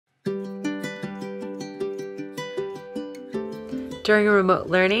During remote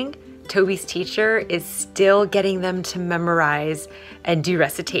learning, Toby's teacher is still getting them to memorize and do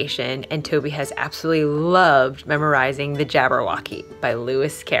recitation, and Toby has absolutely loved memorizing The Jabberwocky by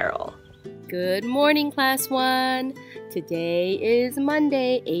Lewis Carroll. Good morning, Class 1. Today is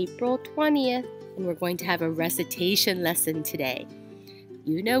Monday, April 20th, and we're going to have a recitation lesson today.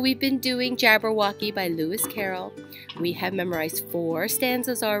 You know we've been doing Jabberwocky by Lewis Carroll. We have memorized 4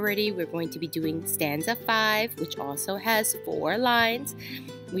 stanzas already. We're going to be doing stanza 5, which also has 4 lines.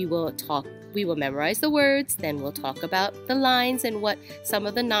 We will memorize the words, then we'll talk about the lines and what some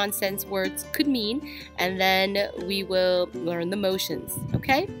of the nonsense words could mean, and then we will learn the motions.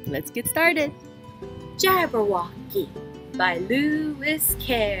 Okay, let's get started. Jabberwocky by Lewis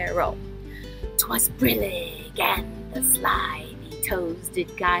Carroll. 'Twas brillig and the slithy toes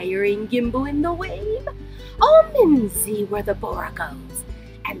did gyre and gimble in the wave. All mimsy were the boragos,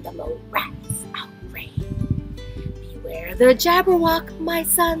 and the morass outrave. Beware the Jabberwock, my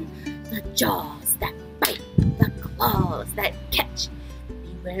son, the jaws that bite, the claws that catch.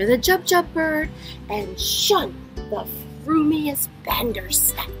 Beware the Jubjub bird, and shun the frumious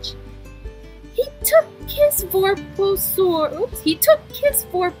Bandersnatch. He took his vorpal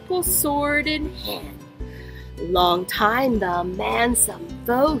sword in hand. Long time the man some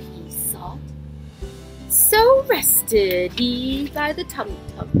foe he saw. So rested he by the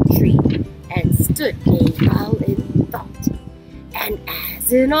tum-tum tree, and stood a while in thought. And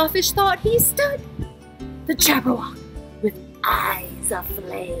as in offish thought he stood, the Jabberwock, with eyes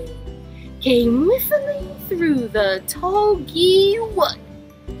aflame, came whiffling through the tall gee wood,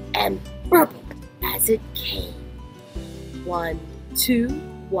 and burbled as it came. 1, 2,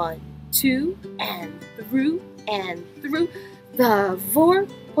 1, 2, and through, the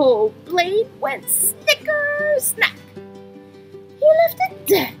vorpal blade went snicker-snack. He left it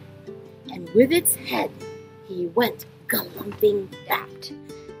dead, and with its head he went galumping back.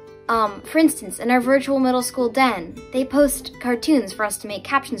 For instance, in our virtual middle school den, they post cartoons for us to make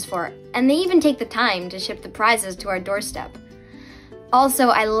captions for, and they even take the time to ship the prizes to our doorstep. Also,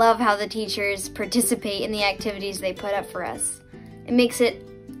 I love how the teachers participate in the activities they put up for us. It makes it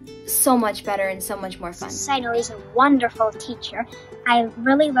so much better and so much more fun. Saito is a wonderful teacher. I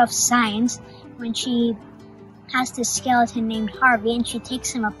really love science when she has this skeleton named Harvey and she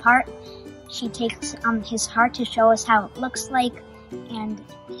takes him apart. She takes his heart to show us how it looks like, and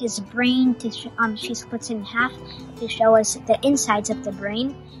his brain she splits it in half to show us the insides of the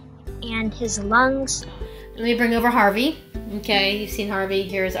brain, and his lungs. Let me bring over Harvey. Okay, you've seen Harvey.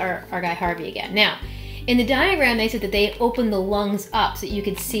 Here's our guy Harvey again. Now, in the diagram, they said that they opened the lungs up so that you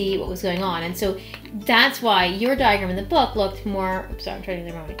could see what was going on. And so that's why your diagram in the book looked more, sorry, I'm trying to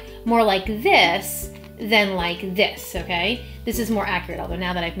do the wrong way, more like this than like this, okay? This is more accurate, although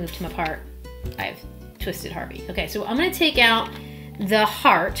now that I've moved him apart, I've twisted Harvey. Okay, so I'm gonna take out the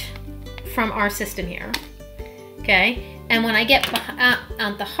heart from our system here, okay? And when I get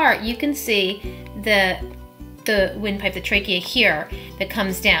out the heart, you can see the windpipe, the trachea here that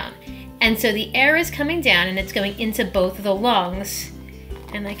comes down. And so the air is coming down and it's going into both of the lungs.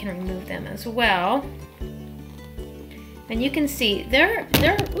 And I can remove them as well. And you can see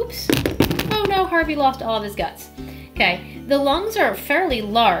oops. Oh no, Harvey lost all of his guts. Okay, the lungs are fairly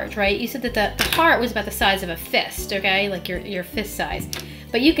large, right? You said that the heart was about the size of a fist, okay? Like your fist size.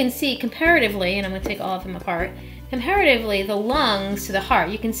 But you can see comparatively, and I'm gonna take all of them apart, comparatively the lungs to the heart,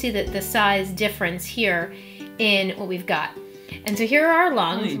 you can see that the size difference here in what we've got. And so here are our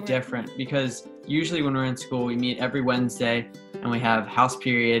lungs. It's really different because usually when we're in school, we meet every Wednesday and we have house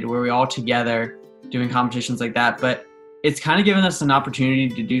period where we're all together doing competitions like that. But it's kind of given us an opportunity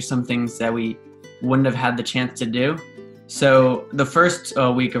to do some things that we wouldn't have had the chance to do. So the first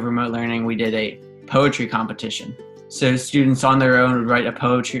week of remote learning, we did a poetry competition. So students on their own would write a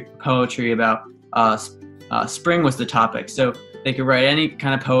poetry about spring was the topic. So they could write any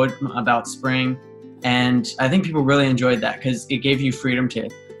kind of poem about spring. And I think people really enjoyed that because it gave you freedom to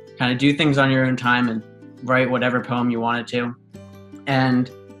kind of do things on your own time and write whatever poem you wanted to. And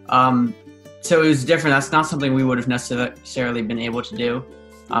so it was different. That's not something we would have necessarily been able to do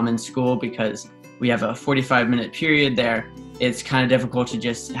in school because we have a 45-minute period there. It's kind of difficult to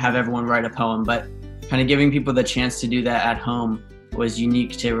just have everyone write a poem, but kind of giving people the chance to do that at home was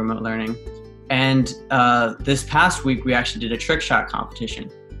unique to remote learning. And this past week, we actually did a trick shot competition,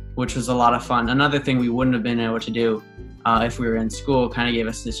 which was a lot of fun. Another thing we wouldn't have been able to do if we were in school, kind of gave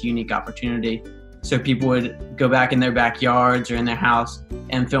us this unique opportunity. So people would go back in their backyards or in their house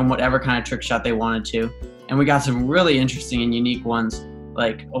and film whatever kind of trick shot they wanted to. And we got some really interesting and unique ones,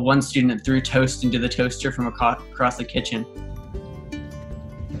 like one student that threw toast into the toaster from across the kitchen.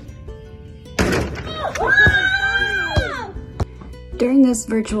 During this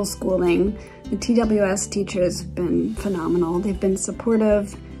virtual schooling, the TWS teachers have been phenomenal. They've been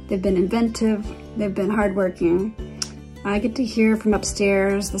supportive, they've been inventive, they've been hardworking. I get to hear from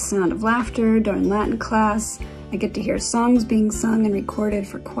upstairs the sound of laughter during Latin class. I get to hear songs being sung and recorded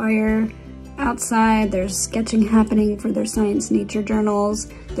for choir. Outside, there's sketching happening for their science nature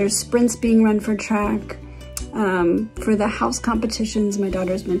journals. There's sprints being run for track. For the house competitions, my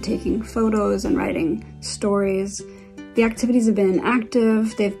daughter's been taking photos and writing stories. The activities have been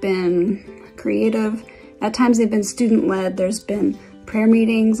active, they've been creative. At times they've been student-led. There's been prayer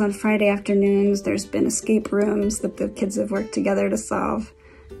meetings on Friday afternoons. There's been escape rooms that the kids have worked together to solve.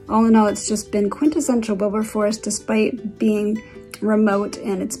 All in all, it's just been quintessential Wilberforce despite being remote,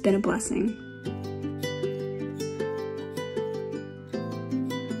 and it's been a blessing.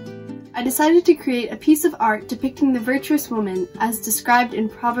 I decided to create a piece of art depicting the virtuous woman as described in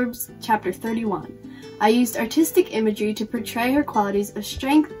Proverbs chapter 31. I used artistic imagery to portray her qualities of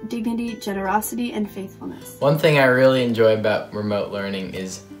strength, dignity, generosity, and faithfulness. One thing I really enjoy about remote learning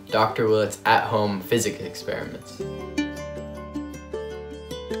is Dr. Willett's at-home physics experiments.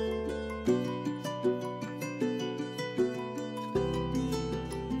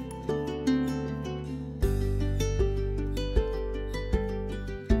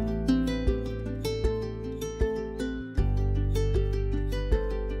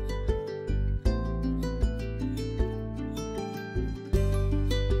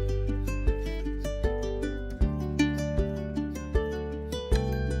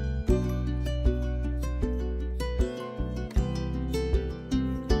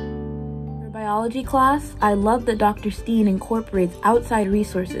 Biology class, I love that Dr. Steen incorporates outside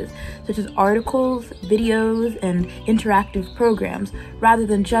resources such as articles, videos, and interactive programs rather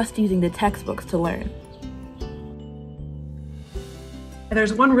than just using the textbooks to learn.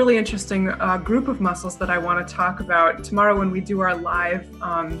 There's one really interesting group of muscles that I want to talk about tomorrow when we do our live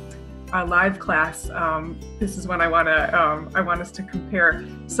class. This is when I want us to compare.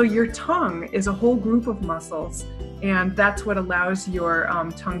 So your tongue is a whole group of muscles, and that's what allows your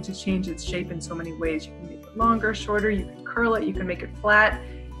tongue to change its shape in so many ways. You can make it longer, shorter, you can curl it, you can make it flat,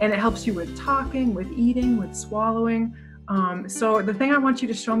 and it helps you with talking, with eating, with swallowing. So the thing I want you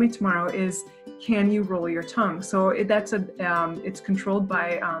to show me tomorrow is, can you roll your tongue? So it's controlled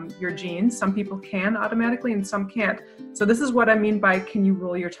by your genes. Some people can automatically and some can't. So this is what I mean by, can you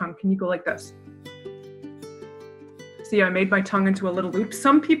roll your tongue? Can you go like this? See, I made my tongue into a little loop.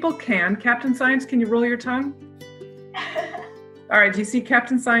 Some people can. Captain Science, can you roll your tongue? All right, do you see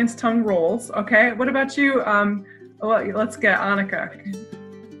Captain Science tongue rolls? Okay, what about you? Well, let's get Annika.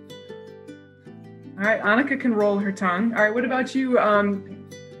 All right, Annika can roll her tongue. All right, what about you?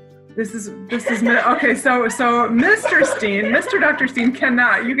 This is okay. So Mr. Steen, Mr. Dr. Steen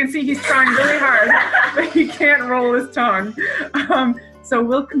cannot. You can see he's trying really hard, but he can't roll his tongue. So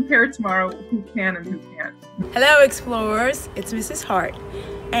we'll compare tomorrow who can and who can't. Hello, explorers. It's Mrs. Hart,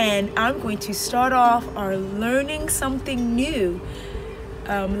 and I'm going to start off our learning something new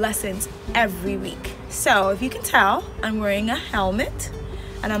lessons every week. So if you can tell, I'm wearing a helmet,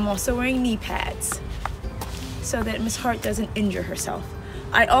 and I'm also wearing knee pads so that Miss Hart doesn't injure herself.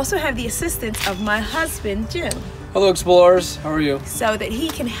 I also have the assistance of my husband, Jim. Hello, explorers. How are you? So that he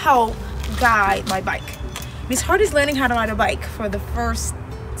can help guide my bike. Miss Hart is learning how to ride a bike for the first,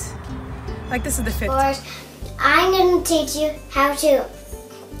 this is the fifth. Explorers, I'm going to teach you how to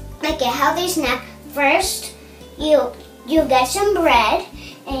make a healthy snack. First, you get some bread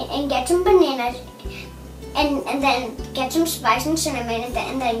and get some bananas, and then get some spice and cinnamon,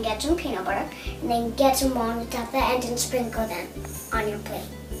 and then get some peanut butter, and then get some walnuts at the end and sprinkle them on your plate.